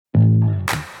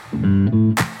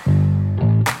Hello,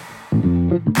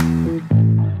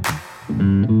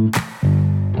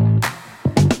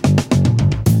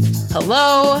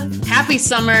 happy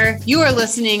summer. You are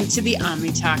listening to the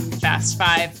OmniTalk Fast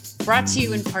Five, brought to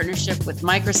you in partnership with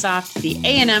Microsoft, the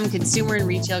A&M Consumer and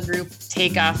Retail Group,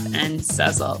 Takeoff, and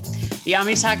Sezzle. The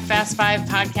OmniTalk Fast Five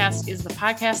podcast is the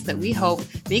podcast that we hope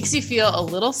makes you feel a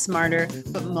little smarter,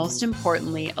 but most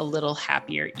importantly, a little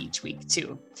happier each week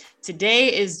too.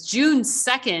 Today is June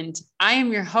 2nd. I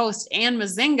am your host, Ann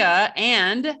Mazinga,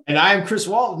 and I am Chris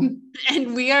Walton.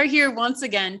 And we are here once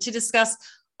again to discuss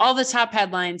all the top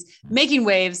headlines making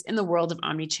waves in the world of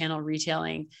omnichannel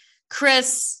retailing.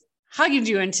 Chris, how you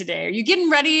doing today? Are you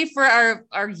getting ready for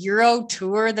our Euro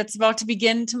tour that's about to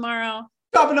begin tomorrow?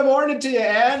 Top in the morning to you,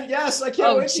 Ann. Yes, I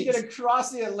can't wait to get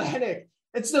across the Atlantic.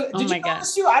 Did you know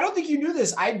this too? I don't think you knew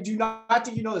this. I do not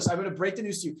think you know this. I'm going to break the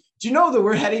news to you. Do you know that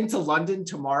we're heading to London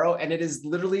tomorrow? And it is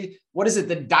literally,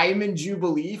 the Diamond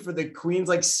Jubilee for the Queen's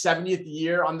 70th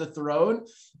year on the throne?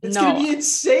 It's going to be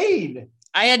insane.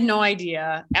 I had no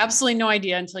idea, absolutely no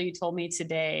idea until you told me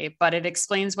today, but it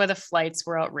explains why the flights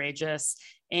were outrageous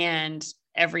and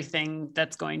everything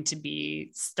that's going to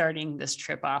be starting this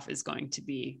trip off is going to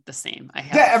be the same.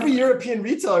 Every European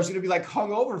retailer is going to be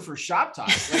hungover for Shop Talk.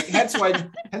 Hence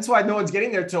why no one's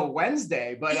getting there till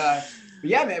Wednesday. But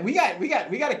yeah, man, we got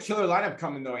a killer lineup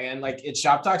coming though, and it's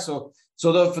Shop Talk. So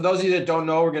for those of you that don't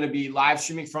know, we're going to be live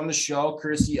streaming from the show,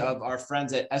 courtesy of our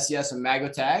friends at SES and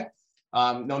Magotag.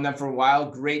 Known them for a while.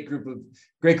 Great group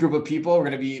of people. We're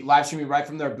going to be live streaming right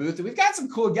from their booth. And we've got some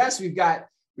cool guests. We've got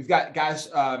guys,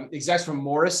 execs from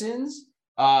Morrison's,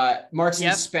 Marks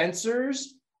and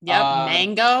Spencer's.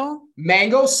 Mango,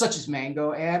 such as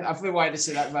Mango. And I've been wanting to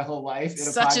say that my whole life.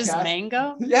 Such as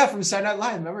Mango? Yeah, from Saturday Night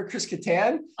Live. Remember Chris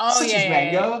Kattan? Oh, such as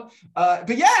Mango.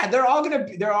 But yeah, they're all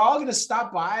gonna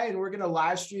stop by, and we're gonna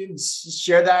live stream,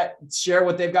 share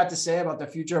what they've got to say about the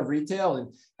future of retail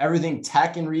and everything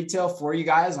tech and retail for you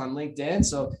guys on LinkedIn.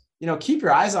 So, keep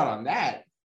your eyes out on that.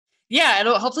 Yeah,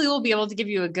 hopefully we'll be able to give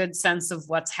you a good sense of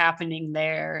what's happening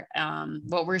there,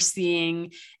 what we're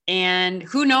seeing, and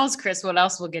who knows, Chris, what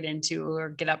else we'll get into or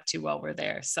get up to while we're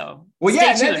there. So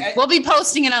stay tuned. We'll be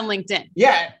posting it on LinkedIn.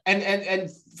 Yeah, and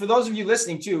for those of you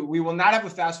listening too, we will not have a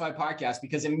Fast Five podcast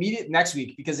because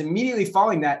immediately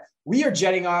following that, we are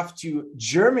jetting off to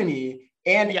Germany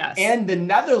and the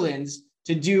Netherlands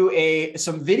to do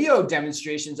some video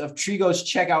demonstrations of Trigo's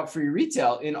checkout free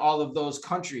retail in all of those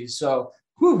countries. So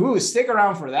stick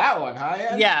around for that one,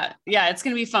 huh? Yeah, it's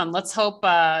gonna be fun. Let's hope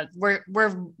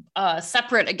we're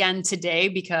separate again today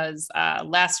because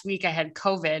last week I had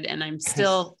COVID and I'm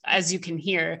still, as you can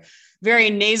hear,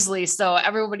 very nasally. So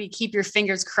everybody keep your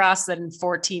fingers crossed that in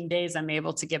 14 days I'm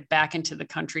able to get back into the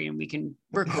country and we can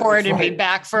record and be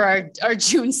back for our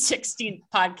June 16th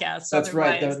podcast. That's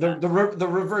right. The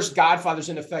reverse Godfather's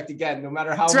in effect again. No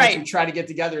matter how much we try to get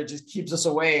together, it just keeps us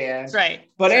away. That's right.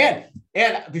 But Ann,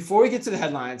 before we get to the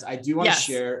headlines, I do want to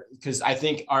share, because I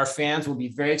think our fans will be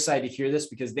very excited to hear this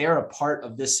because they are a part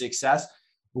of this success.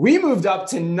 We moved up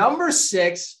to number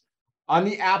 6 on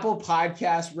the Apple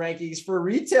Podcast rankings for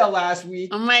retail last week.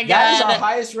 Oh my God. That is our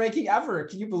highest ranking ever.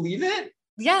 Can you believe it?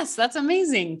 Yes, that's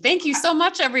amazing. Thank you so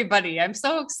much, everybody. I'm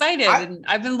so excited. And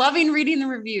I've been loving reading the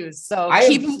reviews. So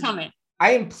keep them coming.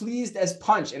 I am pleased as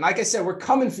punch. And like I said, we're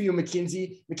coming for you,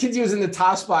 McKinsey. McKinsey was in the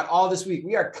top spot all this week.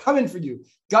 We are coming for you.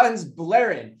 Guns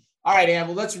blaring. All right, Ann,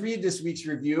 well, let's read this week's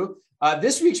review.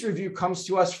 This week's review comes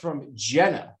to us from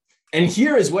Jenna. And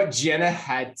here is what Jenna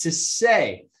had to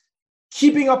say.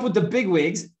 Keeping up with the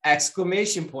bigwigs, ! I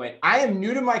am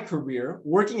new to my career,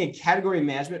 working in category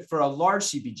management for a large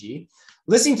CPG.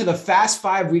 Listening to the Fast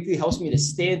Five weekly helps me to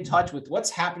stay in touch with what's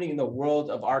happening in the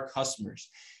world of our customers.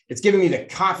 It's giving me the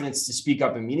confidence to speak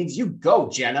up in meetings. You go,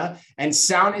 Jenna, and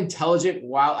sound intelligent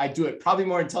while I do it. Probably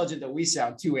more intelligent than we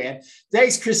sound too, Ann.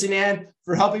 Thanks, Chris and Ann,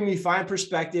 for helping me find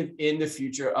perspective in the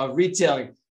future of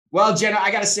retailing. Well, Jenna,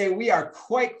 I got to say, we are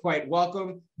quite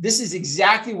welcome. This is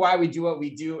exactly why we do what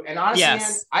we do. And honestly, Ann,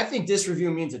 I think this review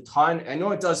means a ton. I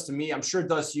know it does to me. I'm sure it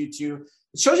does to you too.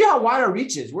 It shows you how wide our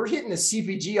reach is. We're hitting the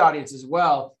CPG audience as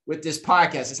well with this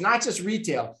podcast. It's not just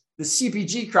retail. The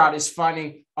CPG crowd is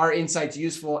finding our insights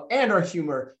useful and our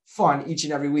humor fun each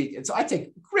and every week. And so I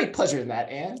take great pleasure in that,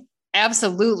 Ann.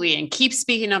 Absolutely. And keep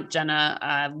speaking up, Jenna.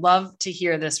 I'd love to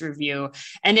hear this review.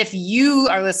 And if you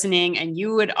are listening and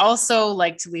you would also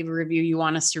like to leave a review you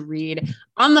want us to read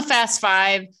on the Fast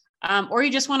Five, or you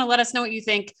just want to let us know what you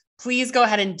think, please go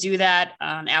ahead and do that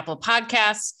on Apple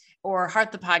Podcasts or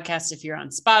Heart the Podcast if you're on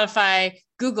Spotify,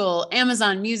 Google,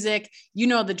 Amazon Music. You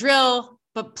know the drill,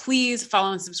 but please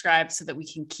follow and subscribe so that we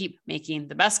can keep making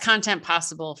the best content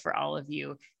possible for all of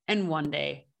you. and one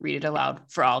day read it aloud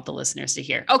for all the listeners to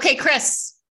hear. Okay,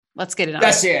 Chris, let's get it on.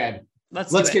 Yes, Ann.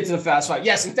 Let's get to the fast five.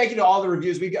 Yes, and thank you to all the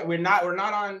reviews. We're not doing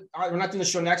the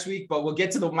show next week, but we'll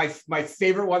get to my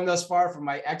favorite one thus far from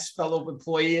my ex-fellow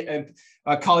employee and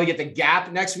colleague at the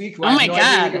Gap next week. Oh my God. I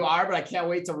don't know who you are, but I can't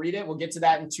wait to read it. We'll get to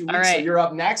that in 2 weeks. Right. So you're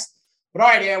up next. But all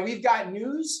right, Ann, we've got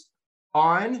news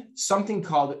on something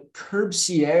called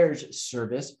Curbcierge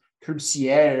service.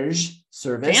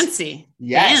 Fancy.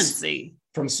 Yes. Fancy.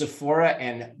 From Sephora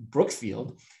and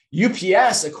Brookfield.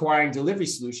 UPS acquiring delivery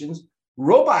solutions.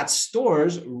 Robot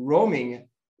stores roaming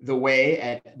the way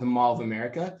at the Mall of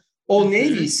America. Old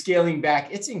Navy scaling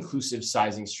back its inclusive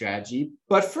sizing strategy.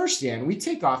 But first, Ann, we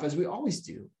take off as we always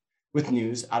do with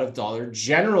news out of Dollar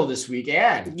General this week.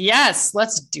 Ann. Yes,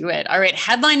 let's do it. All right.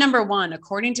 Headline number one,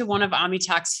 according to one of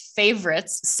OmniTalk's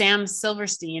favorites, Sam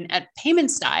Silverstein at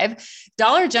Payments Dive,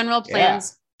 Dollar General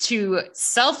plans to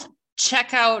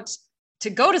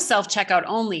go to self-checkout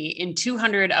only in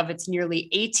 200 of its nearly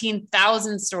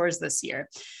 18,000 stores this year.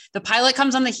 The pilot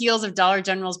comes on the heels of Dollar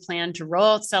General's plan to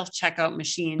roll out self-checkout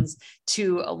machines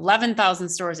to 11,000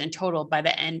 stores in total by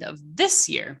the end of this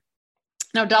year.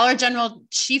 Now, Dollar General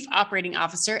Chief Operating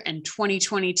Officer and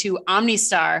 2022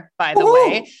 OmniStar, by the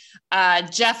way,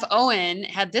 Jeff Owen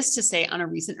had this to say on a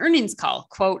recent earnings call,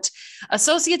 quote,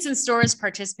 associates in stores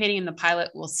participating in the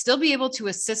pilot will still be able to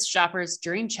assist shoppers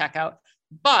during checkout,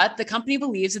 but the company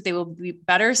believes that they will be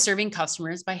better serving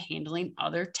customers by handling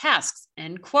other tasks,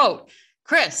 end quote.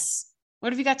 Chris,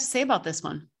 what have you got to say about this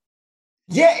one?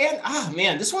 Yeah, and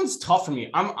man, this one's tough for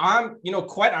me. I'm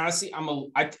quite honestly,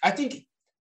 I think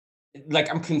like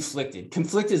I'm conflicted.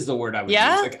 Conflict is the word I would use.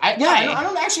 Like, I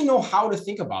don't actually know how to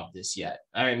think about this yet.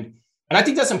 And I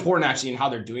think that's important actually in how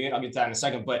they're doing it. I'll get to that in a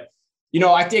second. But,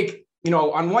 I think,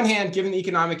 on one hand, given the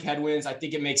economic headwinds, I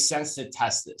think it makes sense to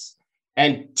test this.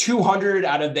 And 200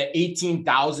 out of the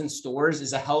 18,000 stores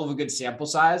is a hell of a good sample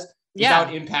size without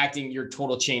impacting your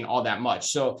total chain all that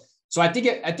much. So I think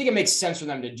it makes sense for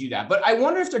them to do that. But I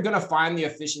wonder if they're going to find the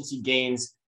efficiency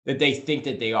gains that they think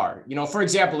that they are. For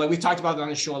example, like we've talked about it on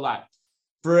the show a lot,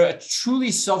 for a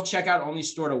truly self-checkout only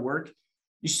store to work,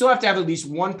 you still have to have at least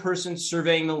one person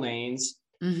surveying the lanes.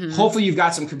 Mm-hmm. Hopefully you've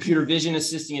got some computer vision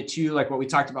assisting it too, like what we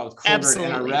talked about with Kroger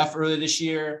and NRF earlier this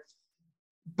year.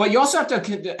 But you also have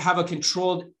to have a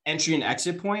controlled entry and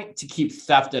exit point to keep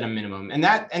theft at a minimum. And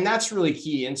that's really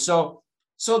key. And so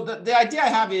the idea I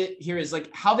have here is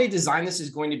like how they design this is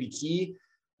going to be key.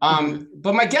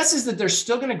 But my guess is that they're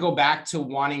still going to go back to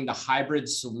wanting the hybrid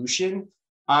solution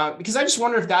because I just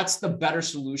wonder if that's the better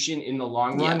solution in the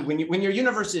long run when your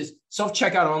universe is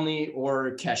self-checkout only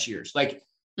or cashiers. Like,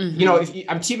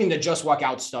 I'm keeping the just walk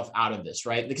out stuff out of this,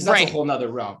 right? Because that's a whole nother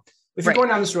realm. If you're going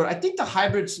down this road, I think the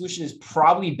hybrid solution is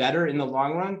probably better in the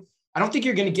long run. I don't think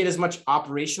you're going to get as much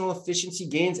operational efficiency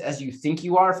gains as you think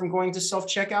you are from going to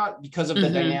self-checkout because of the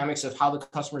dynamics of how the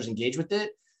customers engage with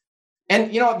it.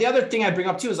 And, the other thing I bring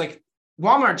up too is like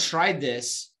Walmart tried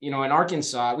this, in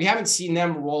Arkansas. We haven't seen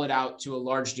them roll it out to a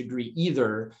large degree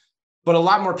either, but a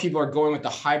lot more people are going with the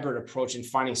hybrid approach and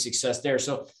finding success there.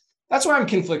 So that's why I'm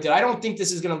conflicted. I don't think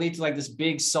this is going to lead to like this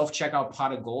big self-checkout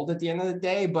pot of gold at the end of the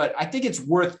day, but I think it's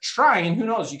worth trying. And who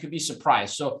knows, you could be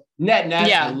surprised. So net,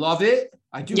 I love it.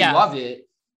 I do love it.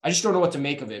 I just don't know what to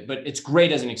make of it, but it's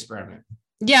great as an experiment.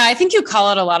 Yeah, I think you call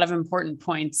out a lot of important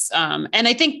points. And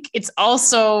I think it's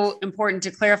also important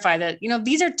to clarify that,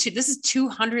 this is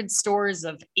 200 stores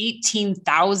of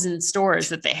 18,000 stores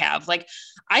that they have. Like,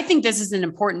 I think this is an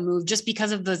important move just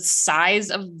because of the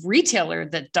size of retailer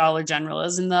that Dollar General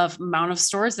is and the amount of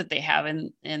stores that they have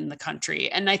in the country.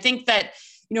 And I think that,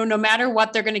 no matter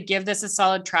what, they're going to give this a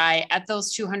solid try at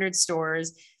those 200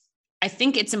 stores. I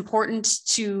think it's important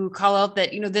to call out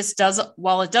that,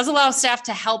 while it does allow staff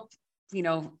to help,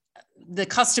 the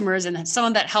customers, and some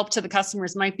of that help to the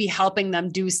customers might be helping them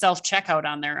do self-checkout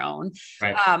on their own.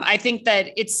 Right. I think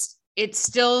that it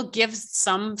still gives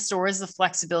some stores the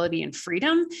flexibility and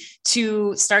freedom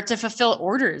to start to fulfill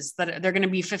orders that they're going to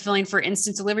be fulfilling for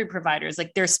instant delivery providers.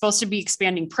 Like they're supposed to be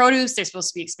expanding produce. They're supposed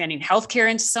to be expanding healthcare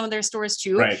into some of their stores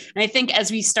too. Right. And I think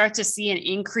as we start to see an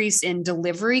increase in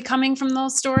delivery coming from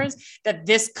those stores, that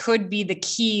this could be the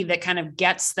key that kind of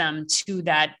gets them to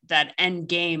that end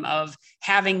game of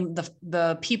having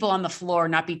the people on the floor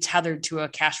not be tethered to a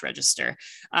cash register.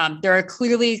 There are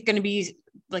clearly going to be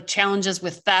like challenges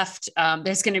with theft.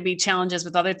 There's going to be challenges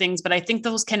with other things, but I think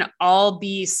those can all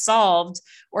be solved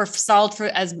for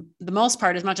as the most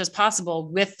part, as much as possible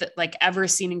with like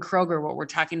Everseen and Kroger, what we're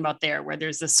talking about there, where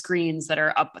there's the screens that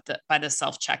are up by the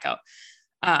self-checkout.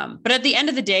 But at the end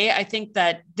of the day, I think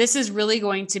that this is really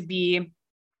going to be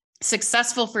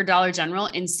successful for Dollar General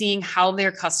in seeing how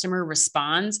their customer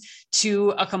responds to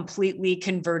a completely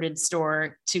converted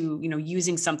store to,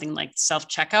 using something like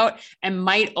self-checkout, and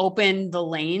might open the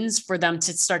lanes for them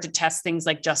to start to test things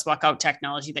like Just Walk Out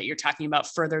technology that you're talking about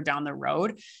further down the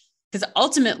road. Because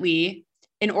ultimately,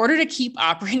 in order to keep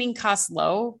operating costs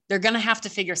low, they're going to have to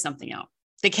figure something out.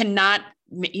 They cannot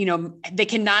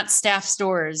staff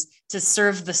stores to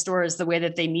serve the stores the way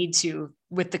that they need to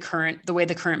with the way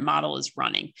the current model is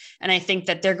running. And I think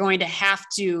that they're going to have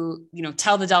to,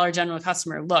 tell the Dollar General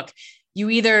customer, look, you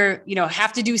either,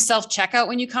 have to do self-checkout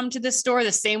when you come to this store,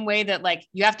 the same way that like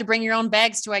you have to bring your own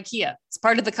bags to IKEA. It's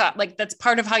part of that's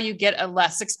part of how you get a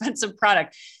less expensive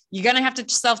product. You're going to have to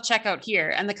self-checkout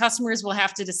here. And the customers will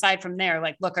have to decide from there,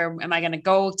 like, look, am I going to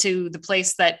go to the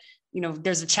place that,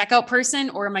 there's a checkout person,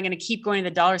 or am I going to keep going to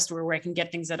the dollar store where I can get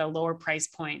things at a lower price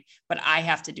point, but I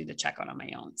have to do the checkout on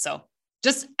my own? So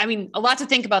a lot to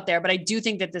think about there, but I do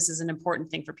think that this is an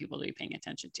important thing for people to be paying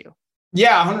attention to.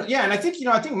 Yeah. Yeah. And I think,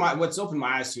 what's opened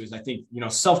my eyes to is I think,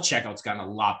 self-checkout's gotten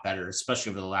a lot better,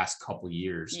 especially over the last couple of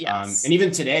years. Yes. And even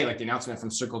today, like the announcement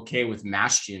from Circle K with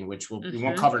Mashgin, which we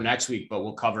won't cover next week, but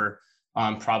we'll cover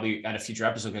probably at a future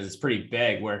episode because it's pretty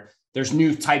big, where there's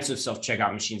new types of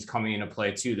self-checkout machines coming into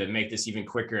play too that make this even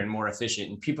quicker and more efficient.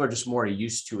 And people are just more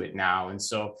used to it now. And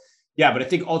so, yeah, but I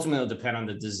think ultimately it'll depend on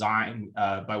the design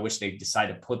by which they decide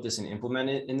to put this and implement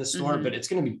it in the store. But it's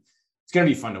going to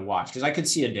be fun to watch, because I could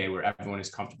see a day where everyone is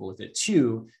comfortable with it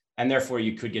too. And therefore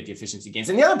you could get the efficiency gains.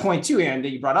 And the other point too, Anne,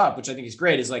 that you brought up, which I think is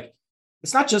great, is like,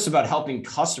 it's not just about helping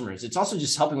customers. It's also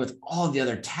just helping with all the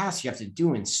other tasks you have to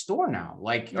do in store now,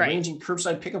 like arranging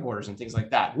curbside pickup orders and things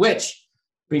like that, which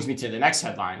brings me to the next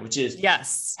headline, which is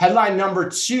headline number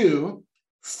 2.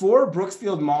 4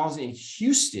 Brookfield malls in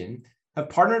Houston have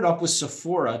partnered up with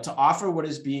Sephora to offer what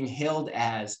is being hailed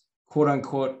as quote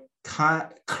unquote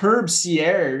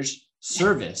curbside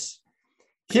service.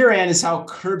 Here, Ann, is how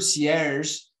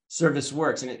curbside service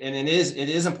works. And it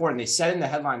is important. They said in the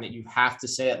headline that you have to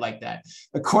say it like that.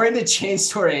 According to Chain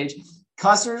Store Age,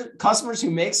 customers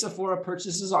who make Sephora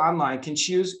purchases online can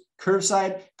choose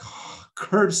curbside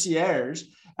curbside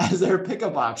as their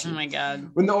pickup option. Oh my God.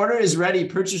 When the order is ready,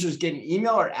 purchasers get an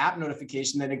email or app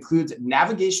notification that includes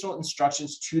navigational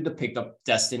instructions to the pickup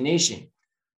destination.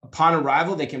 Upon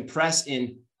arrival, they can press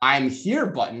in I'm Here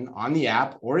button on the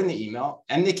app or in the email,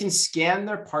 and they can scan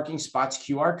their parking spot's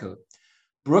QR code.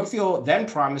 Brookfield then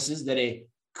promises that a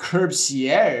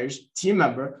curbside team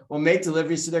member will make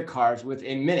deliveries to their cars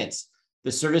within minutes.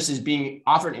 The service is being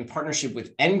offered in partnership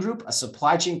with N Group, a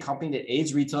supply chain company that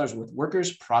aids retailers with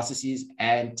workers, processes,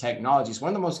 and technologies. One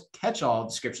of the most catch-all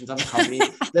descriptions of a company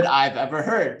that I've ever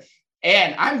heard.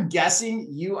 And I'm guessing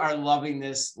you are loving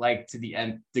this like to the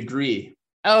nth degree.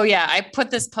 Oh yeah. I put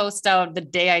this post out the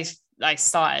day I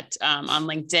saw it on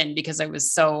LinkedIn because I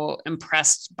was so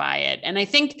impressed by it. And I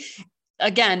think,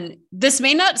 again, this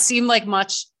may not seem like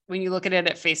much when you look at it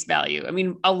at face value. I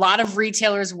mean, a lot of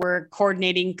retailers were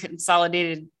coordinating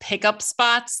consolidated pickup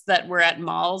spots that were at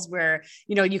malls where,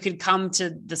 you could come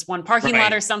to this one parking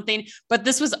lot or something, but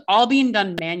this was all being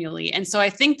done manually. And so I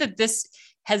think that this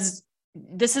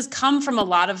has come from a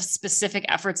lot of specific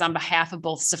efforts on behalf of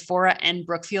both Sephora and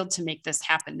Brookfield to make this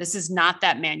happen. This is not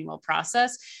that manual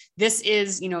process. This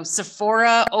is,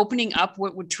 Sephora opening up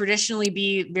what would traditionally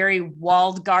be very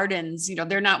walled gardens.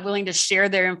 They're not willing to share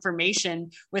their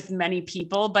information with many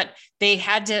people, but they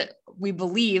had to, we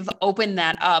believe, open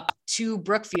that up to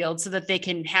Brookfield so that they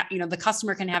can have, the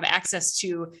customer can have access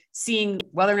to seeing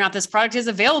whether or not this product is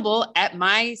available at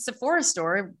my Sephora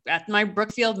store, at my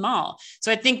Brookfield mall.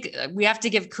 So I think we have to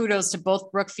give kudos to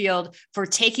both Brookfield for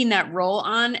taking that role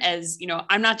on as,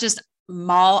 I'm not just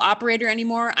mall operator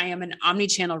anymore. I am an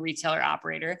omni-channel retailer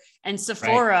operator, and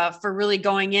Sephora for really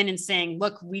going in and saying,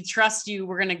 look, we trust you.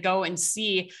 We're going to go and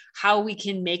see how we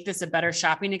can make this a better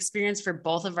shopping experience for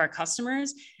both of our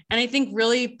customers. And I think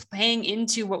really paying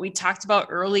into what we talked about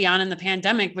early on in the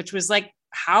pandemic, which was like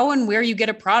how and where you get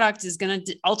a product is going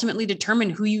to ultimately determine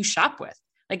who you shop with.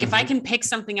 Like if I can pick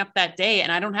something up that day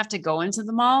and I don't have to go into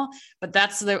the mall, but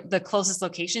that's the closest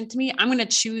location to me, I'm going to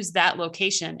choose that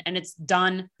location, and it's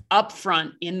done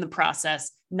upfront in the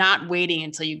process, not waiting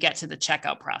until you get to the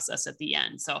checkout process at the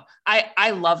end. So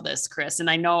I love this, Chris. And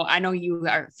I know you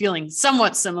are feeling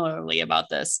somewhat similarly about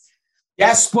this.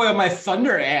 Yeah, spoil my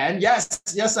thunder, Anne. Yes,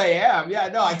 I am. Yeah,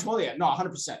 no, I totally am. No,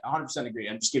 100% agree.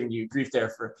 I'm just giving you grief there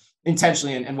for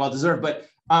intentionally and well-deserved. But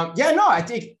I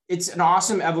think it's an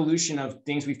awesome evolution of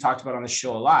things we've talked about on the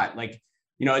show a lot. Like,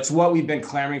 it's what we've been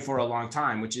clamoring for a long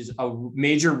time, which is a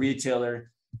major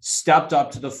retailer stepped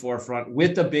up to the forefront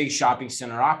with a big shopping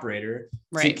center operator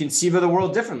to conceive of the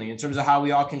world differently in terms of how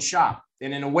we all can shop.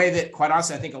 and in a way that, quite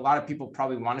honestly, I think a lot of people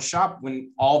probably want to shop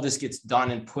when all this gets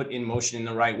done and put in motion in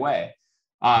the right way.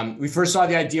 We first saw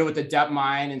the idea with the Dep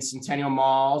Mine and Centennial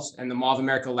Malls and the Mall of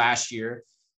America last year.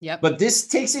 Yep. But this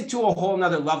takes it to a whole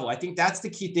nother level. I think that's the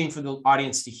key thing for the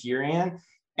audience to hear, Ann.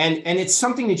 And it's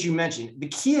something that you mentioned. The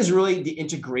key is really the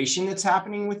integration that's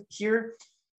happening with here,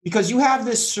 because you have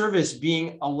this service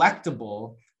being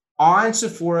electable on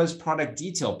Sephora's product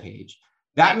detail page.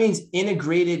 That means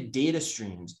integrated data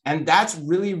streams. And that's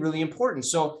really, really important.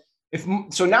 So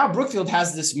now Brookfield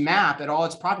has this map at all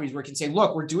its properties where it can say,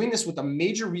 look, we're doing this with a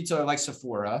major retailer like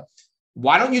Sephora.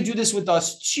 Why don't you do this with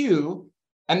us too?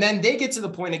 And then they get to the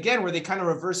point again where they kind of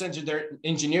reverse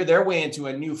engineer their way into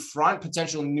a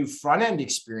potential new front end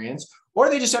experience, or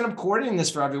they just end up coordinating this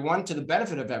for everyone to the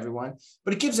benefit of everyone.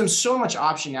 But it gives them so much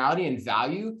optionality and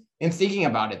value in thinking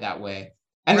about it that way.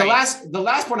 And right. the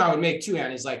last point I would make too,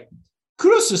 Ann, is like,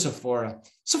 kudos to Sephora.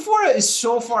 Sephora is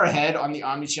so far ahead on the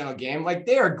omnichannel game. Like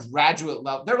they are graduate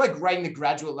level. They're like writing the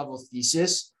graduate level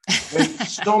thesis.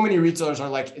 So many retailers are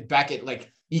like back at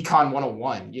like Econ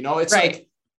 101, you know, it's right. Like,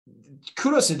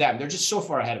 kudos to them. They're just so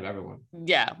far ahead of everyone.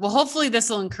 Yeah. Well, hopefully this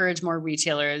will encourage more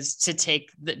retailers to take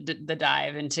the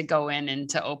dive and to go in and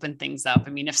to open things up.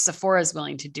 I mean, if Sephora is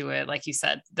willing to do it, like you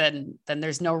said, then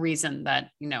there's no reason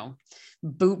that, you know,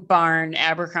 Boot Barn,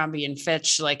 Abercrombie and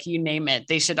Fitch, like you name it,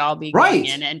 they should all be going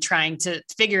in and trying to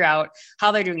figure out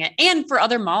how they're doing it. And for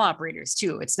other mall operators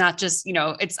too. It's not just, you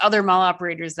know, it's other mall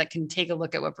operators that can take a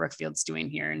look at what Brookfield's doing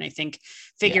here. And I think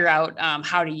figure out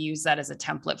how to use that as a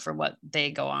template for what they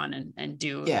go on and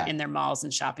do in their malls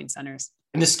and shopping centers.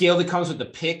 And the scale that comes with the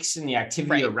picks and the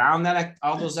activity around that,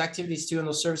 all those activities too, and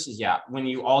those services. Yeah. When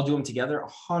you all do them together,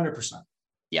 100%.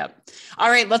 Yep. All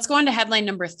right, let's go on to headline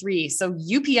number 3. So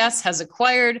UPS has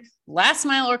acquired last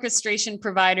mile orchestration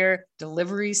provider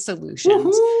Delivery Solutions.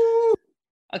 Woo-hoo!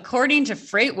 According to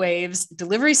FreightWaves,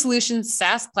 Delivery Solutions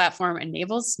SaaS platform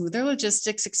enables smoother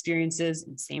logistics experiences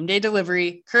in same-day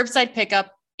delivery, curbside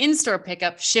pickup, in-store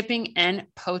pickup, shipping, and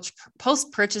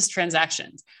post-purchase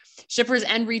transactions. Shippers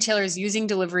and retailers using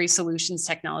Delivery Solutions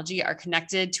technology are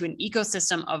connected to an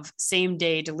ecosystem of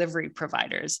same-day delivery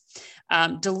providers.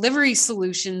 Delivery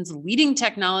Solutions' leading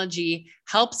technology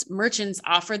helps merchants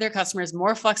offer their customers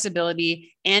more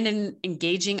flexibility and an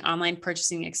engaging online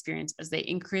purchasing experience as they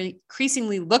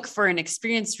increasingly look for an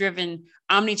experience-driven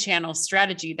omni-channel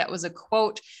strategy. That was a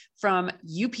quote from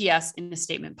UPS in a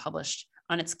statement published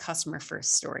on its customer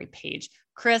first story page.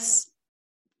 Chris,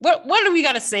 what do we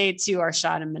got to say to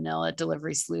Arshad and Manil at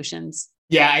Delivery Solutions?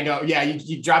 Yeah, I know. Yeah,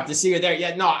 you dropped the secret there.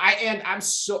 Yeah, no,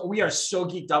 we are so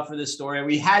geeked up for this story.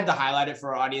 We had to highlight it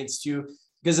for our audience too,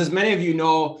 because as many of you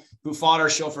know who followed our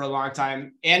show for a long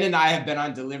time, Ann and I have been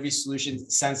on Delivery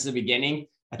Solutions since the beginning.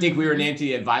 I think we were named to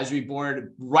the advisory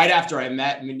board right after I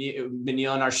met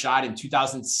Manil and Arshad in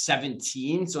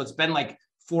 2017. So it's been like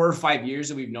 4 or 5 years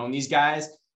that we've known these guys.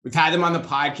 We've had them on the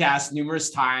podcast numerous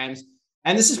times.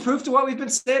 And this is proof to what we've been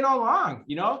saying all along.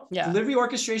 You know, delivery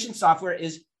orchestration software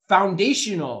is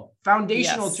foundational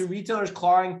to retailers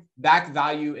clawing back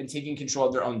value and taking control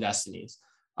of their own destinies.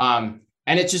 And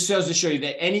it just goes to show you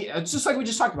that it's just like we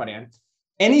just talked about, Ann,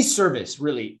 any service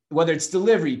really, whether it's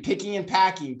delivery, picking and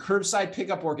packing, curbside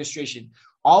pickup orchestration,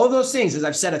 all of those things, as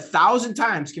I've said 1,000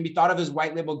 times, can be thought of as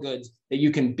white label goods that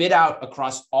you can bid out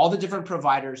across all the different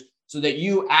providers so that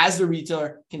you as the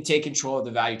retailer can take control of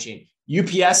the value chain.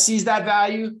 UPS sees that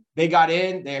value. They got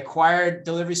in, they acquired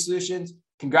Delivery Solutions.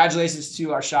 Congratulations to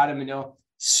Arshad and Manil.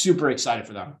 Super excited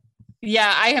for them.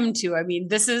 Yeah, I am too. I mean,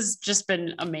 this has just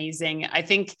been amazing. I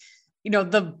think, you know,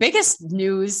 the biggest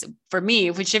news for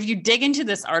me, which if you dig into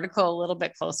this article a little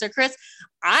bit closer, Chris,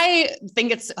 I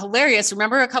think it's hilarious.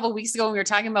 Remember a couple of weeks ago when we were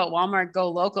talking about Walmart Go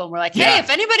Local and we're like, hey, if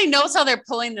anybody knows how they're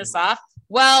pulling this off,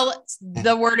 well,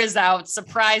 the word is out.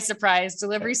 Surprise, surprise.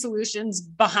 Delivery Solutions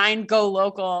behind Go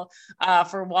Local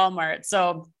for Walmart.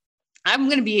 So I'm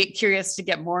going to be curious to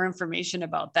get more information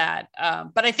about that.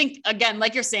 But I think, again,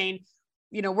 like you're saying,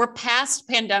 you know, we're past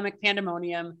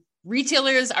pandemonium.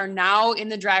 Retailers are now in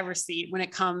the driver's seat when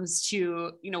it comes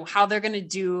to, you know, how they're going to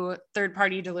do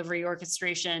third-party delivery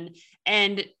orchestration,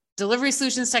 and Delivery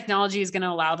Solutions technology is going to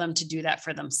allow them to do that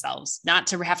for themselves, not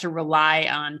to have to rely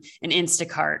on an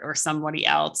Instacart or somebody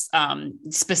else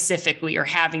specifically, or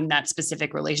having that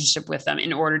specific relationship with them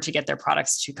in order to get their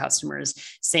products to customers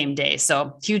same day.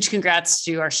 So huge congrats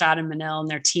to Arshad and Manil and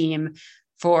their team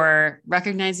for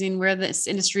recognizing where this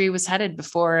industry was headed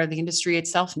before the industry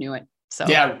itself knew it. So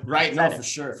yeah, right. No, for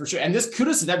sure. And this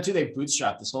kudos to them too. They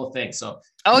bootstrapped this whole thing. So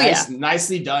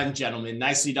nicely done, gentlemen.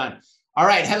 Nicely done. All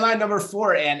right. Headline number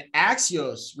 4. And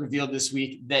Axios revealed this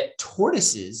week that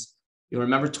tortoises You'll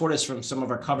remember Tortoise from some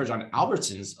of our coverage on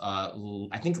Albertsons,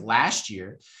 I think last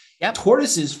year. Yep.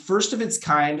 Tortoise's first of its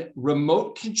kind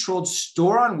remote controlled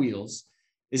store on wheels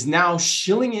is now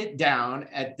shilling it down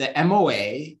at the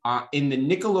MOA in the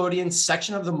Nickelodeon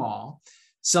section of the mall,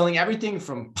 selling everything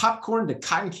from popcorn to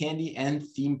cotton candy and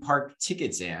theme park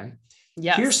tickets. And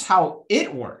here's how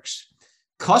it works.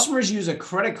 Customers use a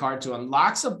credit card to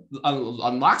unlock a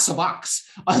box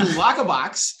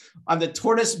on the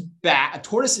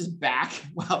tortoise's back.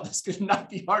 Wow, this could not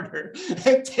be harder.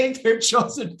 And take their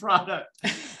chosen product.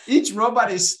 Each robot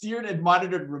is steered and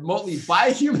monitored remotely by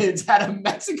humans at a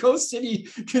Mexico City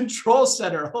control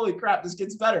center. Holy crap, this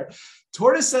gets better.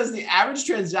 Tortoise says the average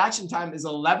transaction time is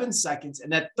 11 seconds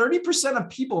and that 30% of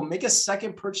people make a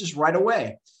second purchase right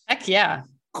away. Heck yeah.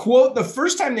 Quote, the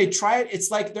first time they try it, it's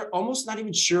like they're almost not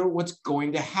even sure what's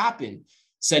going to happen,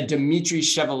 said Dmitry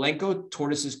Shevelenko,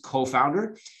 Tortoise's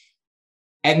co-founder.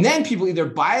 And then people either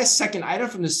buy a second item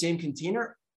from the same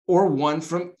container or one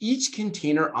from each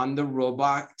container on the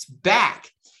robot's back.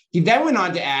 He then went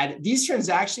on to add, these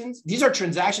are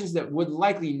transactions that would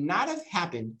likely not have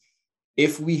happened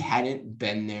if we hadn't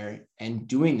been there and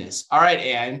doing this. All right,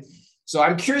 Anne. So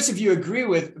I'm curious if you agree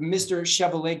with Mr.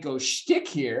 Shevelenko's shtick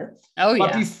here. Oh, yeah.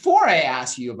 But before I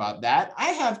ask you about that,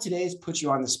 I have today's put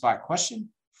you on the spot question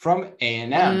from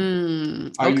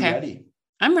A&M. Are you ready?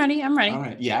 I'm ready. All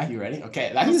right. Yeah, you ready?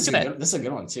 Okay. This is a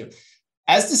good one too.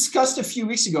 As discussed a few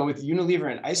weeks ago with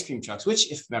Unilever and ice cream trucks,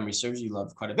 which if memory serves, you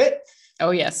love quite a bit.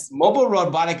 Oh, yes. Mobile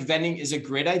robotic vending is a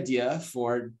great idea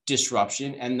for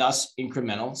disruption and thus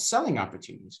incremental selling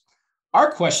opportunities. Our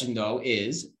question, though,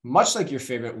 is much like your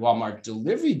favorite Walmart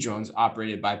delivery drones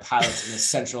operated by pilots in a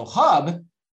central hub,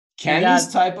 can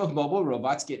these type of mobile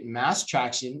robots get mass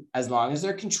traction as long as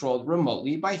they're controlled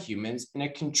remotely by humans in a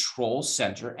control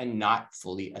center and not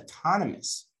fully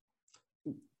autonomous?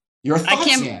 Your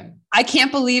thoughts, Ann? I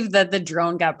can't believe that the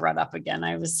drone got brought up again.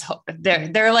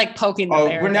 They're like poking the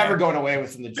bear. We're never going away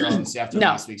with the drones after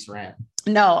last week's rant.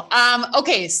 No.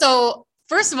 Okay. So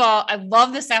first of all, I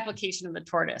love this application of the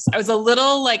Tortoise. I was a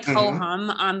little like ho-hum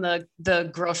on the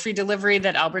grocery delivery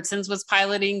that Albertsons was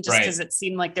piloting just because it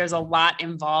seemed like there's a lot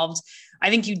involved. I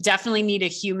think you definitely need a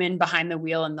human behind the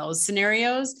wheel in those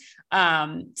scenarios.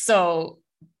 So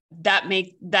that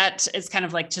is kind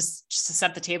of like just to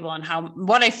set the table on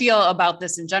what I feel about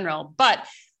this in general. But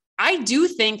I do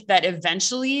think that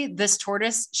eventually this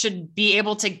Tortoise should be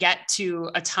able to get to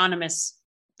autonomous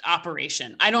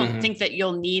operation. I don't think that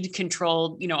you'll need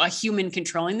a human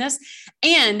controlling this.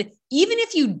 And even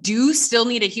if you do still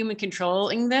need a human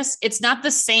controlling this, it's not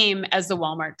the same as the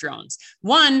Walmart drones.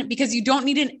 One, because you don't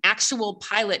need an actual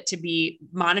pilot to be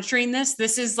monitoring this.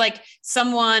 This is like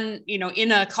someone,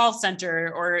 in a call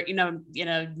center or, in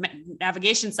a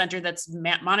navigation center that's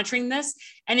monitoring this.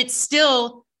 And it's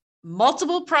still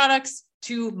multiple products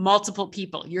to multiple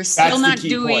people. You're still not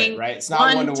doing it's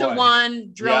not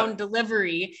one-to-one drone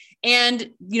delivery. And,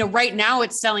 right now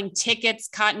it's selling tickets,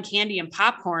 cotton candy, and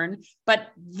popcorn, but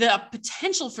the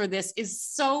potential for this is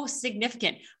so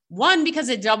significant. One, because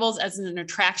it doubles as an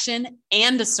attraction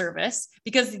and a service,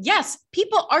 because yes,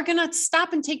 people are going to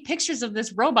stop and take pictures of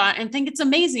this robot and think it's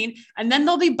amazing. And then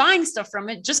they'll be buying stuff from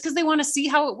it just because they want to see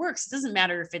how it works. It doesn't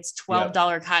matter if it's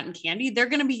 $12 cotton candy, they're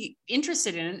going to be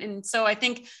interested in it. And so I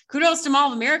think kudos to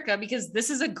Mall of America, because this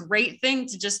is a great thing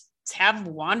to just have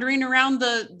wandering around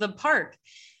the park.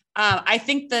 I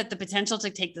think that the potential to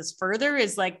take this further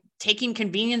is like taking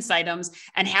convenience items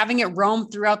and having it roam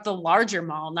throughout the larger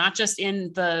mall, not just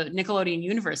in the Nickelodeon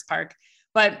Universe Park.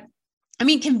 But I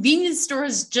mean, convenience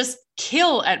stores just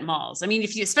kill at malls. I mean,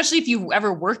 especially if you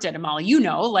ever worked at a mall,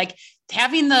 like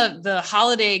having the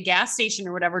holiday gas station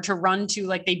or whatever to run to,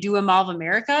 like they do in Mall of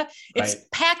America, it's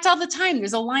packed all the time.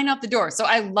 There's a line out the door. So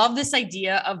I love this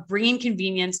idea of bringing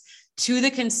convenience to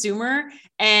the consumer.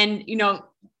 And,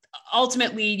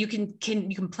 ultimately you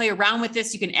can play around with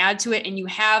this, you can add to it, and you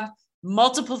have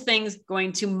multiple things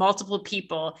going to multiple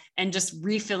people and just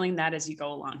refilling that as you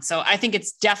go along. So I think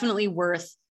it's definitely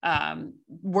worth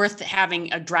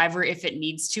having a driver if it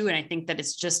needs to. And I think that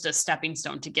it's just a stepping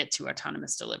stone to get to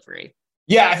autonomous delivery.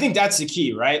 Yeah, I think that's the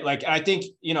key, right? Like, I think,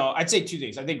 I'd say two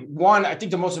things. I think one, I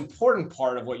think the most important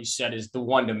part of what you said is the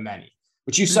one-to-many,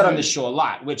 which you said on this show a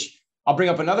lot, which I'll bring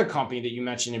up another company that you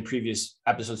mentioned in previous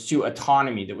episodes too,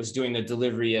 Autonomy, that was doing the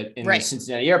delivery in the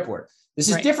Cincinnati airport. This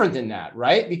is different than that,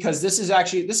 right? Because this is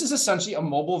essentially a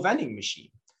mobile vending machine.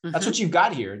 That's what you've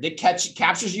got here. That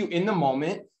captures you in the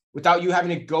moment without you having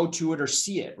to go to it or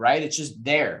see it, right? It's just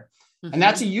there. And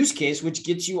that's a use case which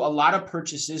gets you a lot of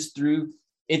purchases through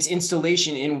its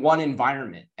installation in one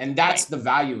environment. And that's the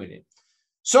value in it.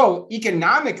 So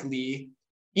economically,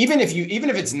 even if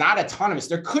it's not autonomous,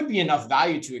 there could be enough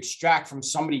value to extract from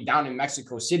somebody down in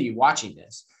Mexico City watching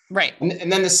this. Right.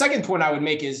 And then the second point I would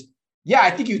make is, yeah,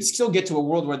 I think you'd still get to a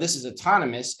world where this is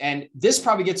autonomous. And this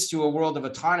probably gets to a world of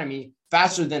autonomy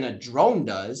faster than a drone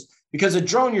does, because a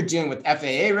drone, you're dealing with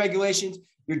FAA regulations.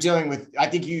 You're dealing with, I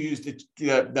think you used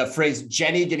the phrase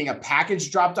Jenny getting a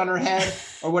package dropped on her head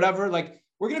or whatever. Like,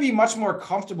 we're going to be much more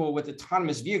comfortable with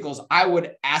autonomous vehicles, I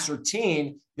would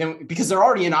ascertain, than because they're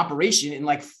already in operation in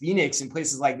like Phoenix and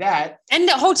places like that. And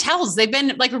the hotels, they've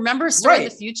been like, remember Store of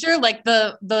the Future? Like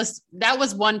that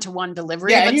was one-to-one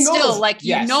delivery, but still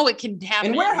it can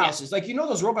happen. In warehouses, like,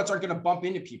 those robots aren't going to bump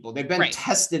into people. They've been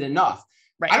tested enough.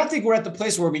 Right. I don't think we're at the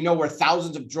place where we know where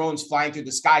thousands of drones flying through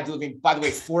the sky delivering, by the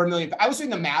way, 4 million. I was doing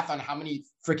the math on how many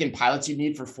freaking pilots you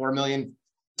need for 4 million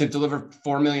to deliver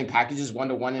 4 million packages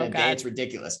one-to-one in a day. It's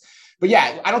ridiculous. But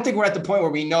yeah, I don't think we're at the point where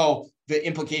we know the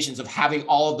implications of having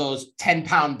all of those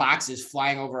 10-pound boxes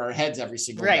flying over our heads every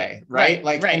single day. Right.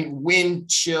 And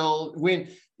wind shear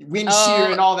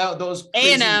and all that, those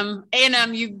A&M,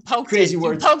 you poked crazy it.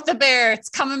 Words. You poked the bear. It's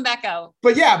coming back out.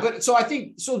 But I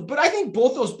think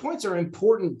both those points are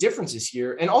important differences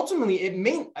here. And ultimately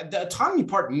the autonomy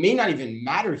part may not even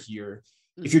matter here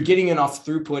if you're getting enough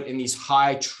throughput in these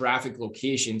high traffic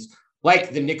locations,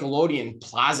 like the Nickelodeon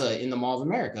Plaza in the Mall of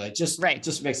America. It just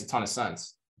makes a ton of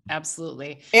sense.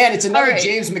 Absolutely. And it's another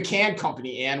James McCann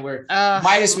company, and where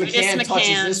Midas McCann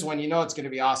touches this one, it's going to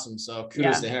be awesome. So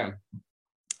kudos to him.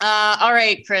 All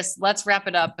right, Chris, let's wrap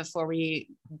it up before we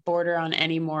border on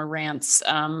any more rants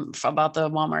about the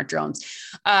Walmart drones.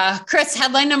 Chris,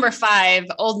 headline number 5,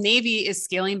 Old Navy is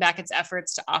scaling back its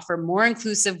efforts to offer more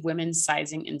inclusive women's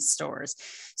sizing in stores.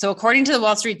 So according to the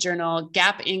Wall Street Journal,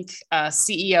 Gap Inc.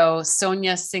 CEO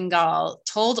Sonia Singhal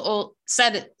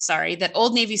said that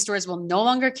Old Navy stores will no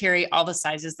longer carry all the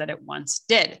sizes that it once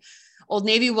did. Old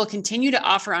Navy will continue to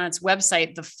offer on its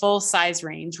website the full size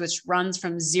range, which runs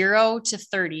from 0 to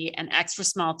 30 and extra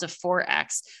small to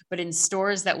 4X, but in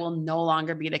stores that will no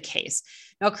longer be the case.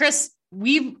 Now, Chris,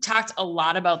 we've talked a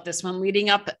lot about this one leading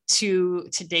up to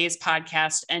today's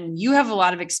podcast, and you have a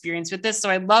lot of experience with this. So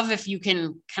I'd love if you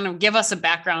can kind of give us a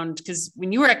background, because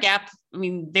when you were at Gap,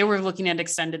 they were looking at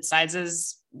extended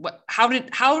sizes. What's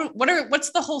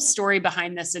the whole story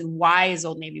behind this, and why is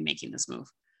Old Navy making this move?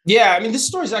 Yeah, this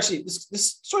story is actually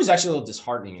a little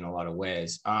disheartening in a lot of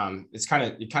ways. It's kind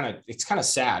of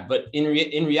sad, but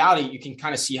in reality, you can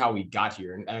kind of see how we got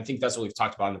here, and I think that's what we've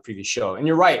talked about in the previous show. And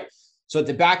you're right. So at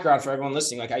the background for everyone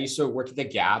listening, like, I used to work at the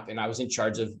Gap, and I was in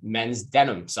charge of men's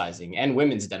denim sizing and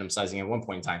women's denim sizing at one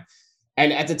point in time.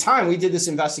 And at the time, we did this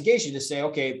investigation to say,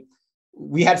 okay,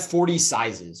 we had 40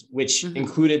 sizes, which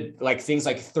included like things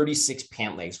like 36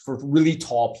 pant legs for really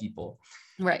tall people.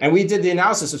 Right. And we did the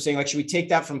analysis of saying, like, should we take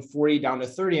that from 40 down to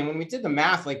 30? And when we did the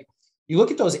math, like, you look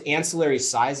at those ancillary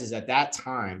sizes at that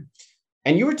time,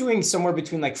 and you were doing somewhere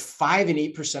between like 5 and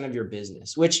 8% of your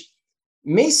business, which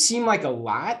may seem like a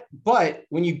lot, but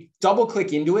when you double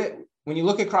click into it, when you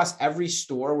look across every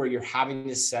store where you're having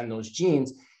to send those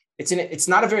jeans, it's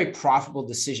not a very profitable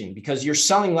decision, because you're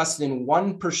selling less than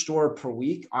 1 per store per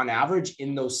week on average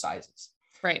in those sizes.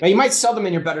 Right. Now, you might sell them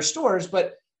in your better stores,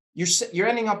 but you're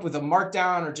ending up with a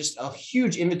markdown or just a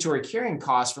huge inventory carrying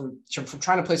cost from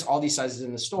trying to place all these sizes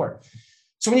in the store.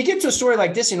 So when you get to a story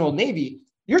like this in Old Navy,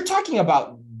 you're talking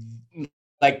about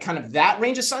like kind of that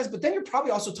range of size, but then you're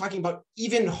probably also talking about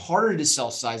even harder to sell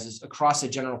sizes across the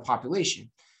general population.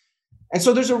 And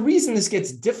so there's a reason this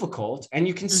gets difficult, and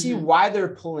you can see why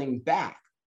they're pulling back.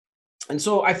 And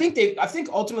so I think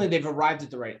ultimately they've arrived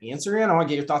at the right answer. And I want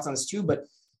to get your thoughts on this too, but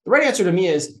the right answer to me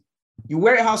is, you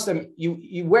warehouse them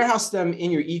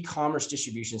in your e-commerce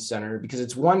distribution center, because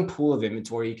it's one pool of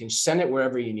inventory. You can send it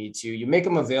wherever you need to. You make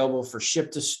them available for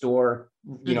ship to store.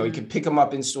 You can pick them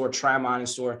up in store, try them on in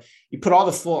store. You put all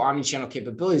the full omni-channel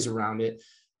capabilities around it.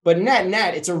 But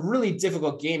net, it's a really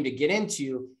difficult game to get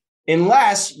into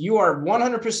unless you are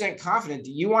 100% confident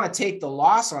that you want to take the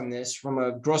loss on this from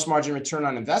a gross margin return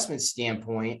on investment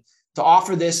standpoint to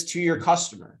offer this to your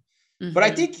customer. But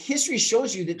I think history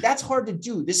shows you that that's hard to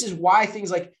do. This is why things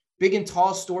like big and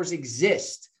tall stores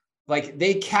exist. Like,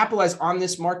 they capitalize on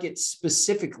this market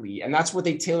specifically, and that's what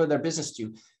they tailor their business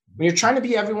to. When you're trying to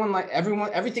be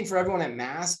everything for everyone at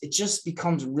mass, it just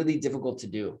becomes really difficult to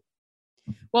do.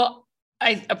 Well,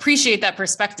 I appreciate that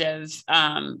perspective.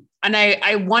 And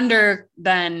I wonder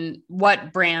then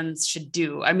what brands should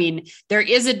do. There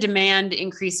is a demand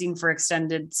increasing for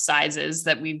extended sizes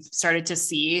that we've started to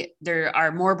see. There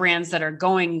are more brands that are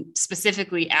going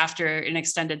specifically after an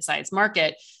extended size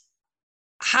market.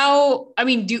 I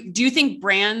mean, do you think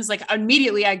brands, like,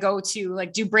 immediately I go to,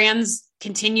 like, do brands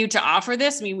continue to offer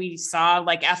this? I mean, we saw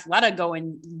like Athleta go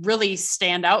and really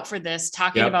stand out for this,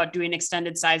 talking about doing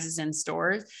extended sizes in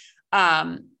stores.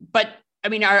 But I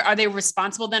mean, are they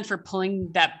responsible then for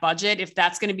pulling that budget? If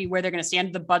that's going to be where they're going to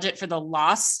stand, the budget for the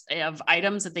loss of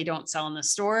items that they don't sell in the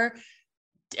store,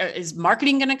 is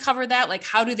marketing going to cover that? Like,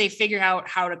 how do they figure out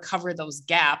how to cover those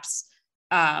gaps?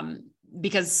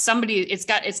 Because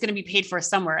it's going to be paid for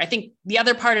somewhere. I think the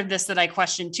other part of this that I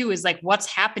question too is like, what's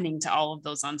happening to all of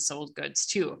those unsold goods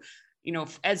too? You know,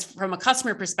 as from a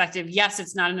customer perspective, yes,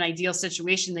 it's not an ideal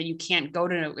situation that you can't go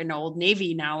to an Old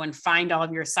Navy now and find all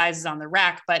of your sizes on the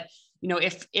rack. But, you know,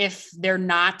 if they're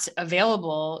not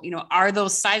available, you know, are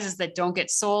those sizes that don't get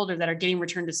sold or that are getting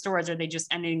returned to stores, are they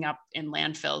just ending up in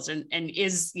landfills? And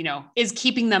is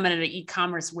keeping them in an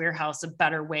e-commerce warehouse a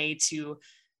better way to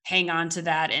hang on to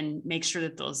that and make sure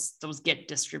that those get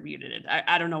distributed?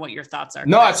 I don't know what your thoughts are.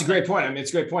 No, it's a great point. I mean,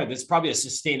 it's a great point. There's probably a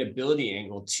sustainability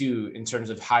angle too, in terms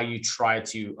of how you try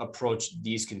to approach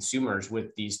these consumers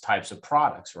with these types of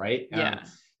products, right? Yeah.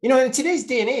 You know, in today's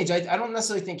day and age, I don't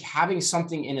necessarily think having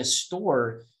something in a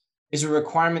store is a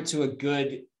requirement to a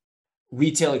good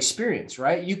retail experience,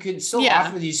 right? You could still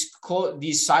offer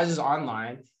these sizes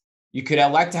online. You could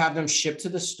elect to have them shipped to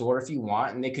the store if you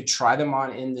want, and they could try them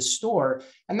on in the store.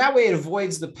 And that way it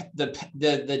avoids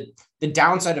the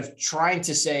downside of trying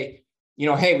to say, you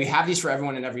know, hey, we have these for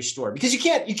everyone in every store, because you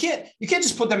can't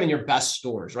just put them in your best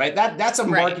stores, right? That's a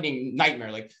marketing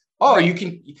nightmare. Like, you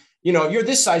can, you know, you're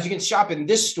this size, you can shop in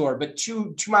this store, but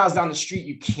two miles down the street,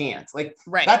 you can't. Like,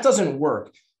 that doesn't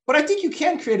work. But I think you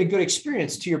can create a good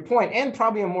experience, to your point, and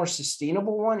probably a more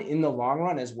sustainable one in the long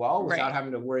run as well, without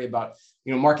having to worry about,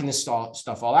 you know, marking this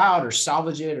stuff all out, or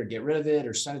salvage it, or get rid of it,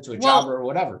 or send it to a jobber or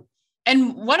whatever.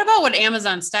 And what about what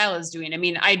Amazon Style is doing? I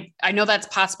mean, I know that's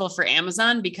possible for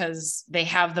Amazon because they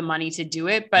have the money to do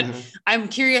it, but I'm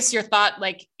curious your thought,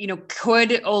 like, you know,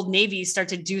 could Old Navy start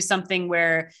to do something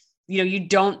where, you know, you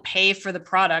don't pay for the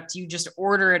product, you just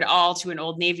order it all to an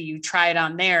Old Navy, you try it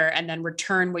on there, and then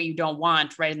return what you don't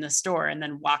want right in the store, and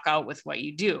then walk out with what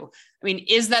you do? I mean,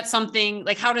 is that something,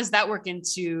 like, how does that work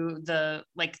into the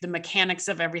mechanics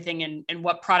of everything, and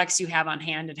what products you have on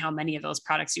hand and how many of those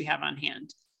products you have on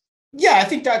hand? Yeah, I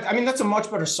think that's a much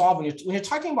better solve when you're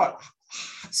talking about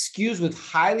SKUs with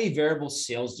highly variable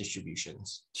sales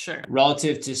distributions,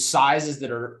 relative to sizes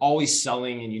that are always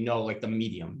selling. And, you know, like the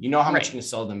medium, you know how much you can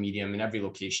sell the medium in every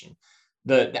location.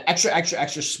 The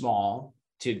extra small,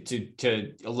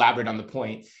 to elaborate on the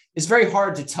point, is very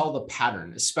hard to tell the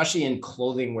pattern, especially in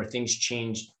clothing where things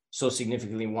change so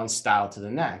significantly one style to the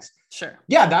next.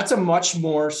 Yeah, that's a much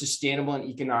more sustainable and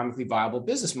economically viable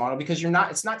business model, because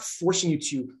it's not forcing you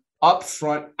to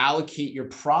upfront allocate your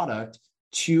product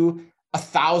to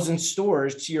 1,000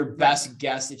 stores to your best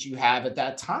guess that you have at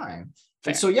that time.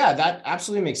 And so, yeah, that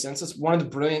absolutely makes sense. That's one of the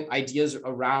brilliant ideas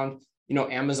around, you know,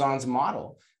 Amazon's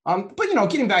model. But, you know,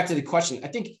 getting back to the question, I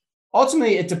think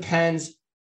ultimately it depends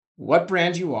what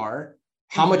brand you are,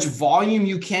 how much volume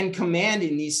you can command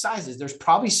in these sizes. There's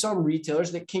probably some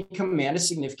retailers that can command a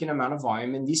significant amount of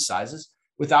volume in these sizes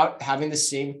without having the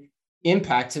same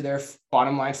impact to their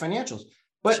bottom line financials.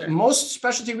 But most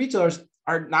specialty retailers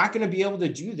are not going to be able to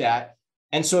do that.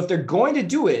 And so if they're going to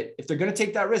do it, if they're going to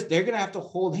take that risk, they're going to have to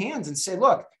hold hands and say,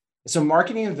 look, it's a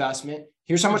marketing investment.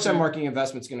 Here's how much that marketing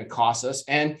investment is going to cost us.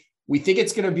 And we think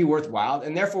it's going to be worthwhile.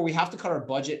 And therefore we have to cut our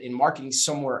budget in marketing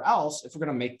somewhere else if we're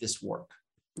going to make this work.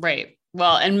 Right.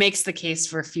 Well, and makes the case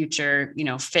for future, you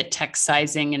know, fit tech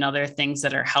sizing and other things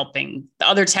that are helping, the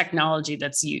other technology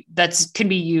that's can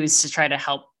be used to try to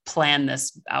help plan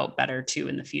this out better too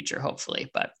in the future,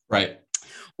 hopefully. But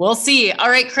we'll see. All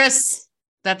right, Chris,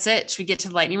 that's it. Should we get to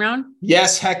the lightning round?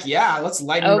 Yes, heck yeah. Let's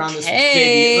lighten around this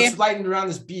baby. Let's lighten around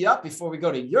this bee up before we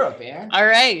go to Europe, man. All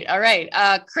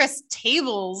right. Chris,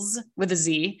 Tables with a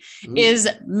Z is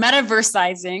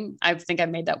metaversizing. I think I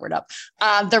made that word up.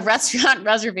 The restaurant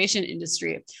reservation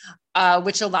industry,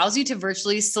 which allows you to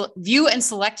virtually view and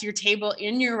select your table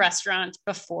in your restaurant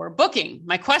before booking.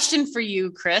 My question for you,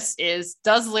 Chris, is,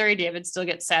 does Larry David still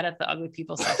get sat at the ugly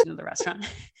people section of the restaurant?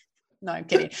 No, I'm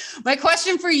kidding. My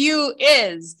question for you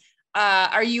is,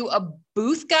 are you a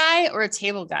booth guy or a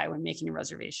table guy when making a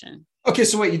reservation? Okay,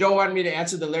 so wait, you don't want me to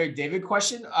answer the Larry David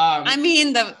question?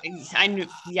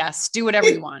 Yes, do whatever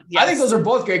you want. Yes. I think those are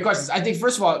both great questions. I think,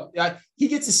 first of all, he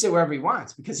gets to sit wherever he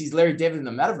wants because he's Larry David in the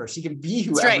metaverse. He can be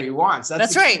whoever he wants.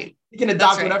 That's right. He can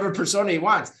adopt whatever persona he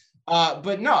wants.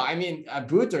 But no, I mean, a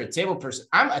booth or a table person,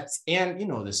 and you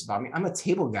know this about me, I'm a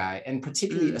table guy, and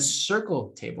particularly a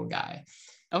circle table guy.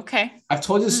 Okay. I've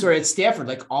told you the story at Stanford,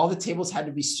 like all the tables had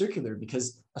to be circular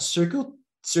because a circle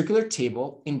circular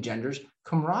table engenders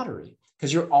camaraderie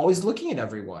because you're always looking at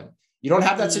everyone. You don't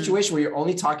have that situation where you're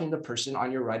only talking to the person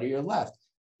on your right or your left.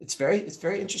 It's very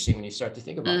interesting when you start to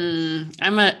think about it.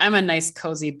 I'm a nice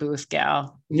cozy booth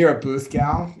gal. You're a booth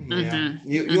gal? Yeah.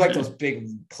 You like those big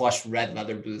plush red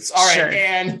leather booths. All right. Sure.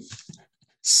 And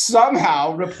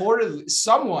somehow, reportedly,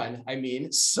 someone, Anne,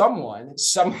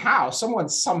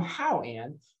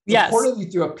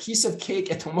 reportedly threw a piece of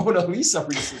cake at the Mona Lisa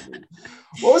recently.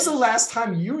 What was the last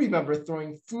time you remember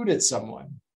throwing food at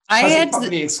someone?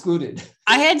 Excluded.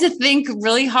 I had to think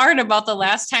really hard about the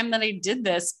last time that I did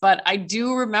this, but I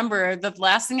do remember the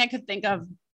last thing I could think of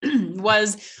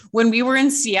was when we were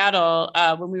in Seattle,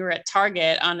 when we were at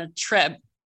Target on a trip,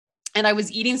 and I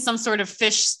was eating some sort of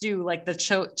fish stew, like the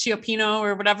cioppino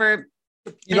or whatever.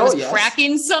 I was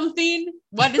cracking something.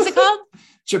 What is it called?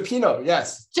 Cioppino,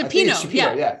 yes.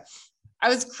 Cioppino, yeah. I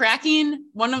was cracking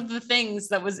one of the things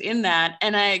that was in that,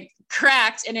 and I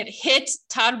cracked and it hit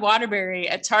Todd Waterbury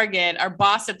at Target, our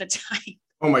boss at the time.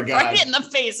 Oh my God. Right in the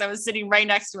face. I was sitting right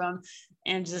next to him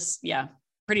and just,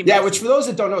 pretty much. Yeah, which for those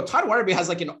that don't know, Todd Waterbury has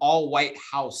like an all-white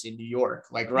house in New York,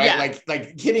 like, right? Yeah.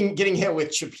 Like getting hit with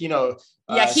cioppino.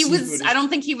 He was, I don't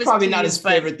think he was probably not his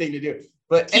favorite thing to do.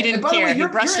 But he didn't care. Way, you're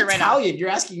Italian. You're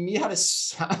asking me how to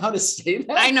say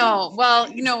that. I know. Well,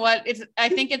 you know what? I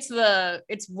think it's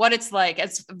what it's like.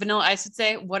 It's vanilla. I should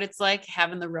say what it's like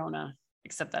having the Rona,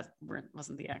 except that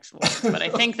wasn't the actual word. But I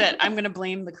think that I'm going to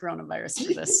blame the coronavirus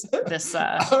for this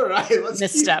all right, let's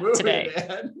misstep moving, today.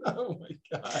 Man. Oh my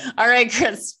God. All right,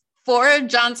 Chris. 4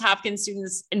 Johns Hopkins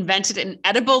students invented an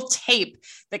edible tape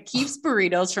that keeps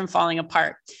burritos from falling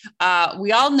apart.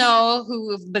 We all know,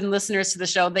 who have been listeners to the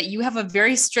show, that you have a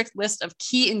very strict list of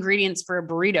key ingredients for a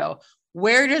burrito.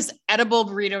 Where does edible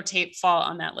burrito tape fall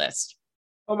on that list?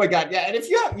 Oh my God. Yeah. And if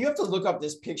you have to look up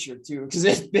this picture too, because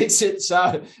it makes it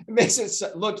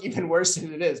look even worse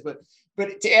than it is. But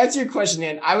to answer your question,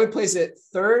 Ann, I would place it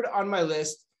 3rd on my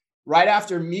list, right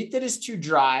after meat that is too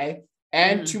dry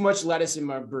and too much lettuce in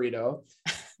my burrito.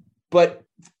 But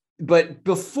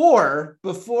before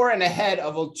and ahead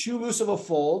of too loose of a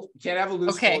fold. You can't have a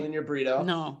loose fold in your burrito.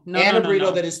 No. And a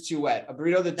burrito that is too wet. A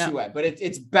burrito that's too wet. But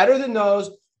it's better than those,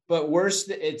 but worse.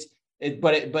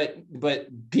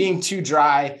 But being too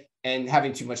dry and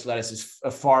having too much lettuce is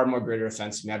a far more greater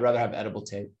offense to me. I'd rather have edible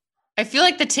tape. I feel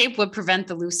like the tape would prevent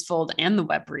the loose fold and the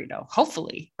wet burrito,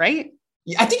 hopefully, right?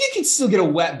 Yeah, I think you can still get a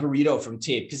wet burrito from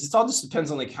tape because it all just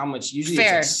depends on like how much. Usually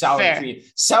it's like sour cream.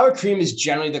 Sour cream is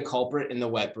generally the culprit in the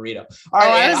wet burrito. All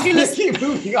right, I'm going to keep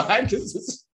moving on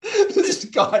because this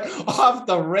got off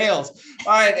the rails.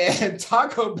 All right, and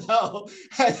Taco Bell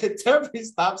had temporarily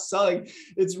stopped selling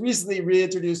its recently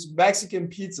reintroduced Mexican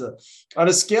pizza. On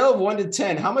a scale of 1 to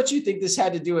 10, how much do you think this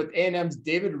had to do with A&M's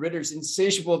David Ritter's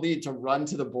insatiable need to run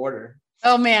to the border?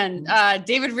 Oh man,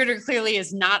 David Ritter clearly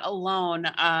is not alone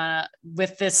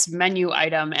with this menu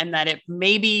item, and that it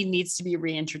maybe needs to be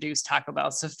reintroduced, Taco Bell.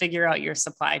 So figure out your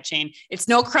supply chain. It's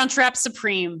no Crunchwrap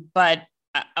Supreme, but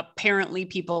apparently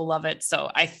people love it. So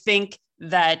I think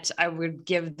that I would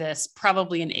give this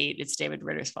probably an 8. It's David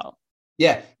Ritter's fault.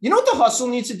 Yeah. You know what The Hustle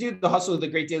needs to do? The Hustle of the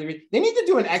Great Daily Read. They need to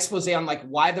do an expose on like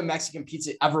why the Mexican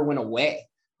pizza ever went away.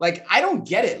 Like, I don't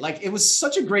get it. Like, it was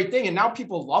such a great thing. And now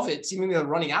people love it. Seemingly they're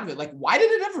running out of it. Like, why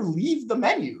did it ever leave the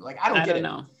menu? Like, I don't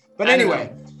know. But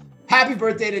anyway, happy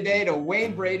birthday today to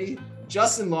Wayne Brady,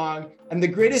 Justin Long, and the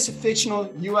greatest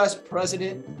fictional U.S.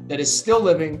 president that is still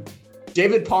living,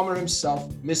 David Palmer himself,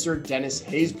 Mr. Dennis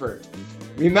Haysbert.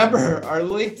 Remember, our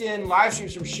LinkedIn live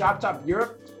streams from Shop Top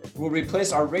Europe will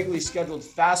replace our regularly scheduled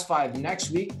Fast Five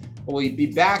next week. We'll be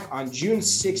back on June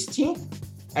 16th.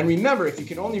 And remember, if you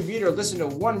can only read or listen to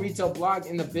one retail blog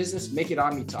in the business, make it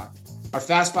OmniTalk. Our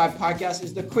Fast Five podcast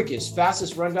is the quickest,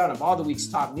 fastest rundown of all the week's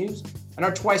top news. And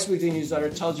our twice-weekly newsletter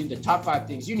tells you the top 5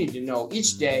 things you need to know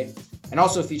each day, and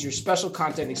also features special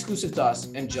content exclusive to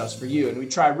us and just for you. And we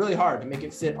try really hard to make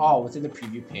it fit all within the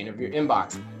preview pane of your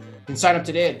inbox. You can sign up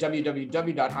today at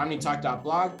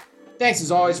www.omnitalk.blog. Thanks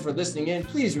as always for listening in.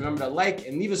 Please remember to like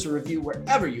and leave us a review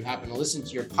wherever you happen to listen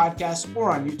to your podcast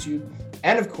or on YouTube.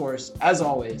 And of course, as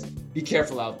always, be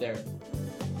careful out there.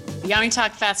 The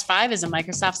OmniTalk Fast 5 is a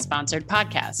Microsoft-sponsored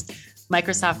podcast.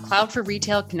 Microsoft Cloud for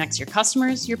Retail connects your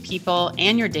customers, your people,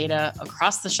 and your data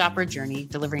across the shopper journey,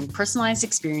 delivering personalized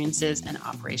experiences and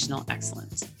operational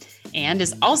excellence. And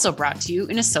is also brought to you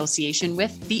in association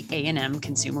with the A&M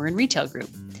Consumer and Retail Group.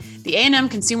 The A&M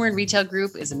Consumer and Retail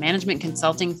Group is a management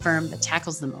consulting firm that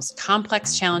tackles the most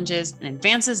complex challenges and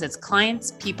advances its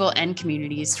clients, people, and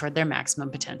communities toward their maximum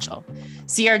potential.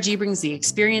 CRG brings the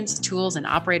experience, tools, and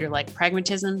operator-like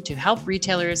pragmatism to help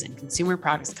retailers and consumer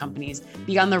products companies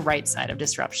be on the right side of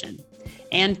disruption.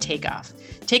 and Takeoff.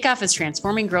 Takeoff is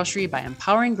transforming grocery by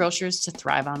empowering grocers to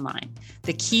thrive online.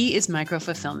 The key is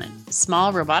micro-fulfillment,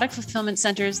 small robotic fulfillment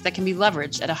centers that can be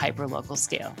leveraged at a hyper-local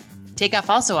scale. Takeoff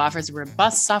also offers a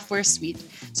robust software suite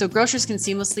so grocers can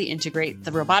seamlessly integrate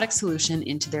the robotic solution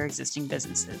into their existing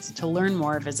businesses. To learn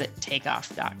more, visit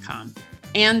takeoff.com.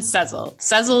 And Sezzle.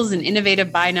 Sezzle is an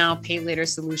innovative buy now, pay later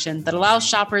solution that allows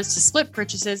shoppers to split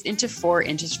purchases into 4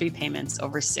 interest-free payments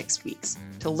over 6 weeks.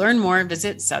 To learn more,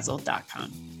 visit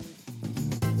Sezzle.com.